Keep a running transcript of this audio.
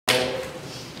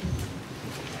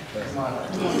Come on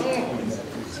up.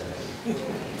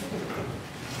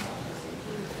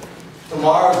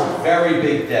 Tomorrow's a very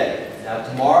big day. Now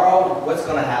tomorrow, what's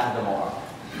going to happen tomorrow?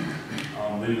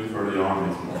 I'm leaving for the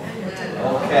Army tomorrow.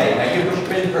 Okay, now you've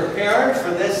been preparing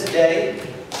for this day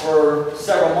for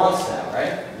several months now,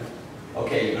 right?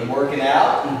 Okay, you've been working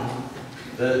out, and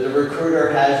the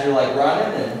recruiter has you like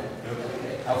running, and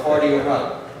how far do you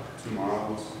run? 2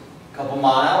 miles. A couple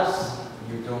miles,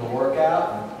 you're doing a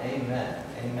workout, and amen,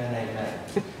 amen, amen.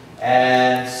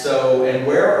 And so, and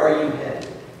where are you headed?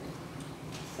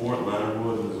 Fort Leonard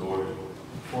Wood, Missouri.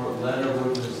 Fort Leonard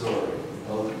Wood, Missouri.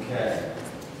 Okay.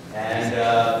 And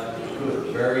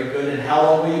good, very good. And how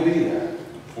long will you be there?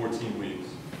 14 weeks.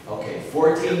 Okay,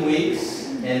 14 weeks,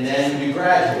 and then you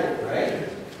graduate, right?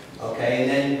 Okay, and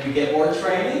then you get more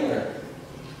training, or?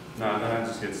 No, then I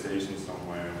just get stationed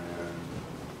somewhere and then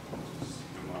just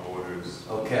do my orders.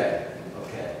 Okay,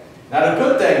 okay. Now the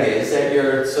good thing is that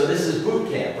so this is boot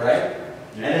camp, right?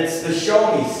 Yeah. And it's the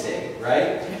show me state,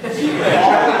 right? So you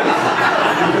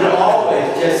can always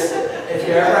just, if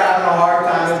you're ever having a hard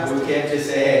time in boot camp, just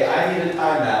say, hey, I need a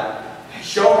timeout.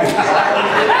 Show me.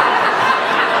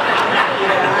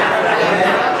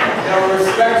 And they'll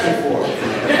respect you for it.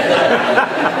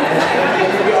 And if they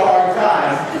give you a hard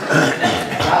time,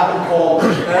 have them call me.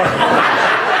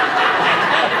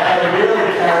 That would really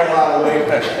carry a lot of weight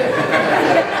with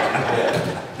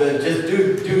it. Just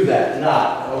do that,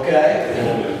 not, okay?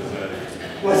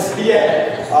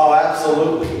 Yeah. Oh,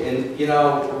 absolutely. And you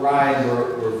know, Ryan,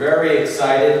 we're very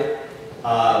excited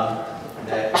that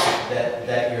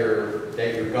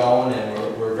you're going,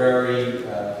 and we're very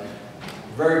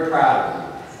very proud of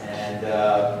you. And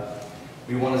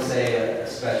we want to say a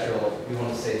special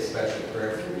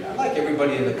prayer for you. I'd like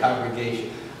everybody in the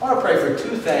congregation. I want to pray for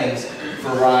 2 things for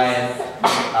Ryan,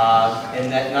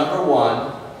 and that number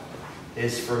 1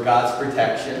 is for God's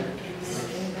protection.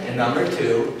 And number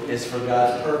 2 is for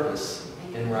God's purpose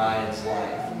in Ryan's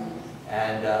life.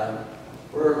 And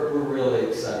we're really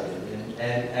excited.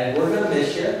 And we're going to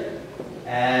miss you.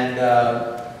 And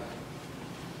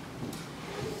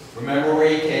remember where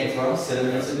you came from,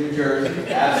 Cinnamons, New Jersey.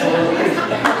 Absolutely.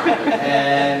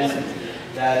 And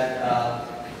that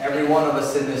every one of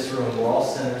us in this room, we're all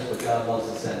sinners, but God loves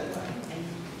us anyway.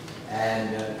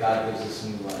 And God gives us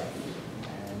new life.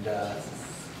 And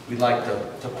we'd like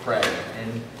to pray.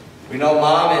 And we know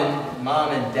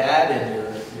Mom and Dad and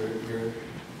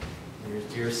your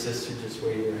dear sister just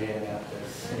wave your hand out there.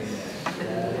 Amen.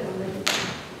 Amen.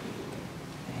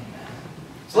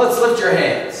 So let's lift your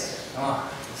hands. Come on,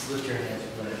 let's lift your hands.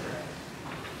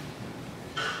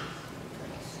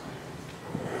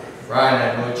 Ryan, I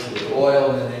anoint you with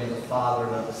oil in the name of the Father,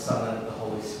 and of the Son, and of the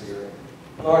Holy Spirit.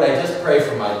 Lord, I just pray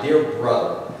for my dear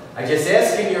brother. I just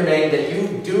ask in your name that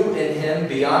you do in him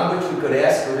beyond which we could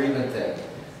ask or even think.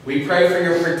 We pray for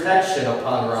your protection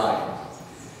upon Ryan.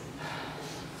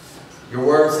 Your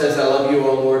word says, I love you,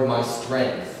 O Lord, my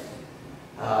strength.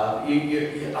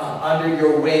 Under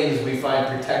your wings we find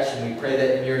protection. We pray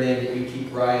that in your name that you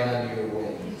keep Ryan under your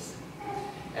wings.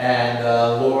 And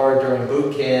Lord, during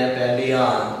boot camp and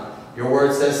beyond, your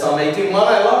word says, Psalm 18:1,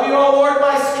 I love you, O Lord,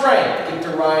 my strength. Give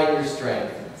to Ryan your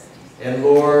strength. And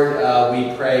Lord,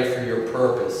 we pray for your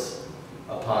purpose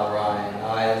upon Ryan.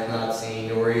 Eye has not seen,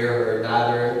 nor ear heard,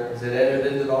 neither has it entered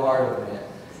into the heart of man,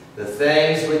 the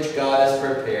things which God has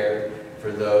prepared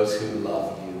for those who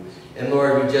love you. And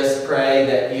Lord, we just pray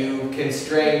that you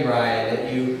constrain Ryan,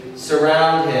 that you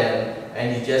surround him,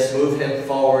 and you just move him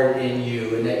forward in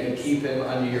you, and that you keep him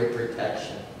under your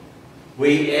protection.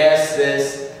 We ask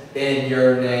this in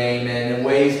your name, and in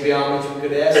ways beyond which we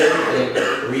could ask or think,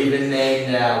 or even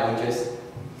name now. We just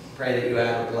pray that you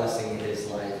have a blessing in his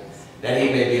life, that he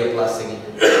may be a blessing in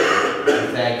your life. We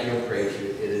thank you and praise you.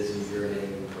 It is in your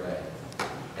name we pray.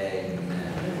 Amen.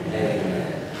 Amen.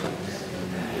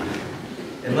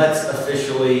 And let's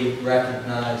officially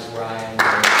recognize Ryan.